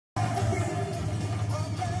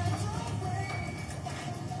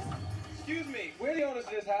Excuse me, we're the owners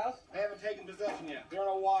of this house. They haven't taken possession yet. They're in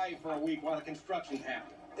Hawaii for a week while the construction's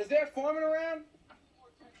happening. Is there a foreman around?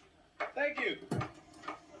 Thank you.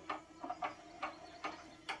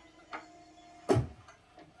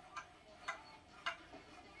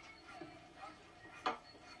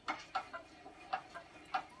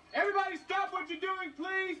 Everybody stop what you're doing,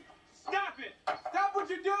 please! Stop it! Stop what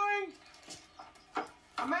you're doing!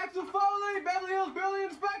 I'm Axel Foley, Beverly Hills Building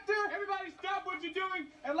Inspector. Everybody stop what you're doing.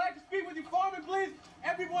 I'd like to speak with your foreman, please.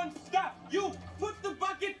 Everyone stop. You put the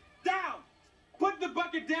bucket down. Put the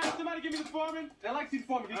bucket down. Somebody give me the foreman. I'd like to see the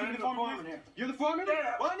foreman. Can you see the foreman here? You're the foreman?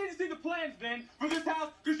 Yeah. Well, I need to see the plans then for this house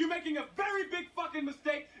because you're making a very big fucking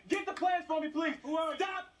mistake. Get the plans for me, please.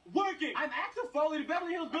 Stop working. I'm Axel Foley, the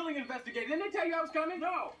Beverly Hills Building Investigator. Didn't they tell you I was coming?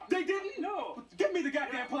 No. They didn't? No. Give me the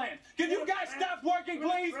goddamn plan. Can you guys stop working,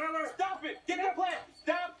 please? Stop it. Give me the plan.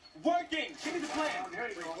 Stop working. Give me the plan.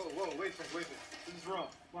 Whoa, wait a second. This is wrong.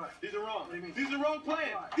 What? These are wrong. What do you mean? These are the wrong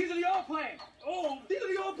plans. These are the old plans. Oh, These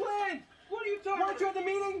are the old plans. what are you talking Weren't you at the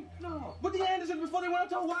meeting? No. With the Andersons before they went up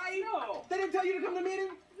to Hawaii? No. They didn't tell you to come to the meeting?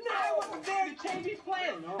 No. I wasn't there to change these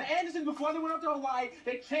plans. No. The Andersons, before they went up to Hawaii,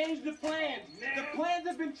 they changed the plans. No. The plans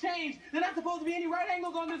have been changed. There's not supposed to be any right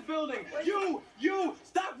angles on this building. Wait. You,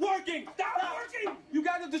 stop working. Stop working. You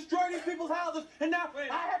guys have destroyed these people's houses, and now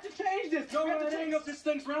I have to change this. No, We have to man, change hang up this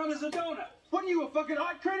thing's round as a donut. What are you, a fucking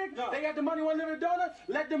art critic? No. They got the money, want to live in a donut?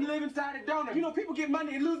 Let them live inside a donut. You know, people get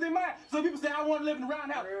money and lose their mind. So people say, I want to live in a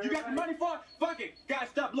roundhouse. You got the money for it? Fuck it. Guys,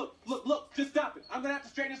 stop. Look. Just stop it. I'm going to have to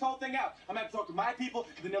straighten this whole thing out. I'm going to have to talk to my people,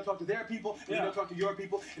 and then they'll talk to their people, and then they'll talk to your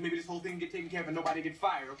people, and maybe this whole thing can get taken care of and nobody gets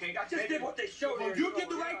fired, okay? I just did what they showed Well, you. you did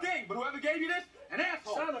the right thing, but whoever gave you this, an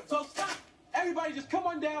asshole. Son of a- So stop. Everybody just come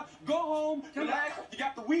on down, go home, relax. You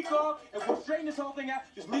got the week off, and we'll straighten this whole thing out.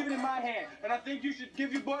 Just leave it in my hand. And I think you should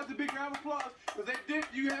give your boys a big round of applause, because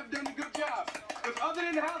you have done a good job. Because other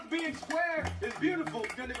than the house being square, it's beautiful.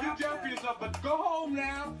 You've done a good job for yourself. But go home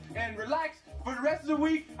now and relax for the rest of the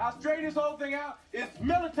week. I'll straighten this whole thing out. It's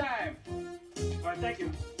Miller time. All right, thank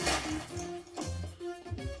you.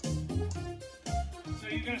 So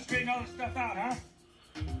you're gonna straighten all this stuff out, huh?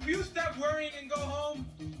 Will you stop worrying and go home?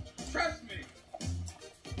 Trust me.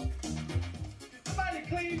 Can somebody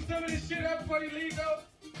clean some of this shit up before you leave, though?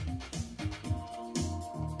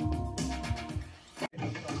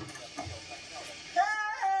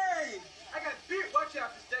 Hey! I got beer. Watch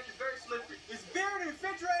out, this deck is very slippery. There's beer in the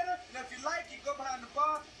refrigerator, and if you like, you go behind the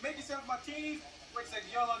bar, make yourself martinis. Wait a second,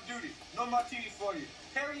 y'all on duty. No martinis for you.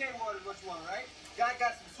 Perrier water is what you want, right? Guy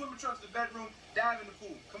got some swimming trunks in the bedroom. Dive in the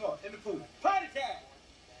pool. Come on, in the pool. Party time!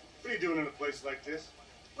 What are you doing in a place like this?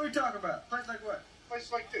 What are you talking about? Place like what?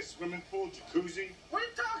 Place like this, swimming pool, jacuzzi. What are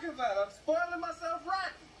you talking about? I'm spoiling myself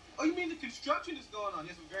rotten. Oh, you mean the construction is going on?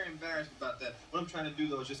 Yes, I'm very embarrassed about that. What I'm trying to do,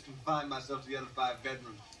 though, is just confine myself to the other 5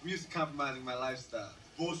 bedrooms. I'm used to compromising my lifestyle.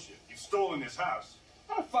 Bullshit. You've stolen this house.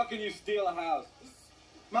 How the fuck can you steal a house? This is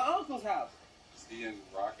my uncle's house. Is he in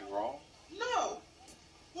rock and roll? No!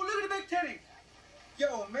 Well, look at the big titties.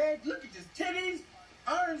 Yo, man, look at this titties,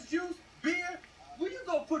 orange juice, beer. Will you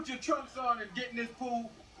go put your trunks on and get in this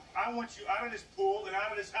pool? I want you out of this pool and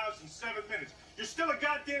out of this house in 7 minutes. You're still a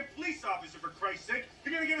goddamn police officer, for Christ's sake.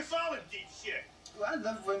 You're gonna get us all in deep shit. Well, I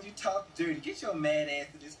love it when you talk dirty. Get your mad ass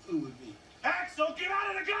to this pool with me. Axel, get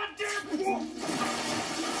out of the goddamn pool!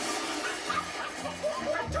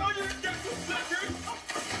 I told you to get some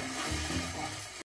suckers!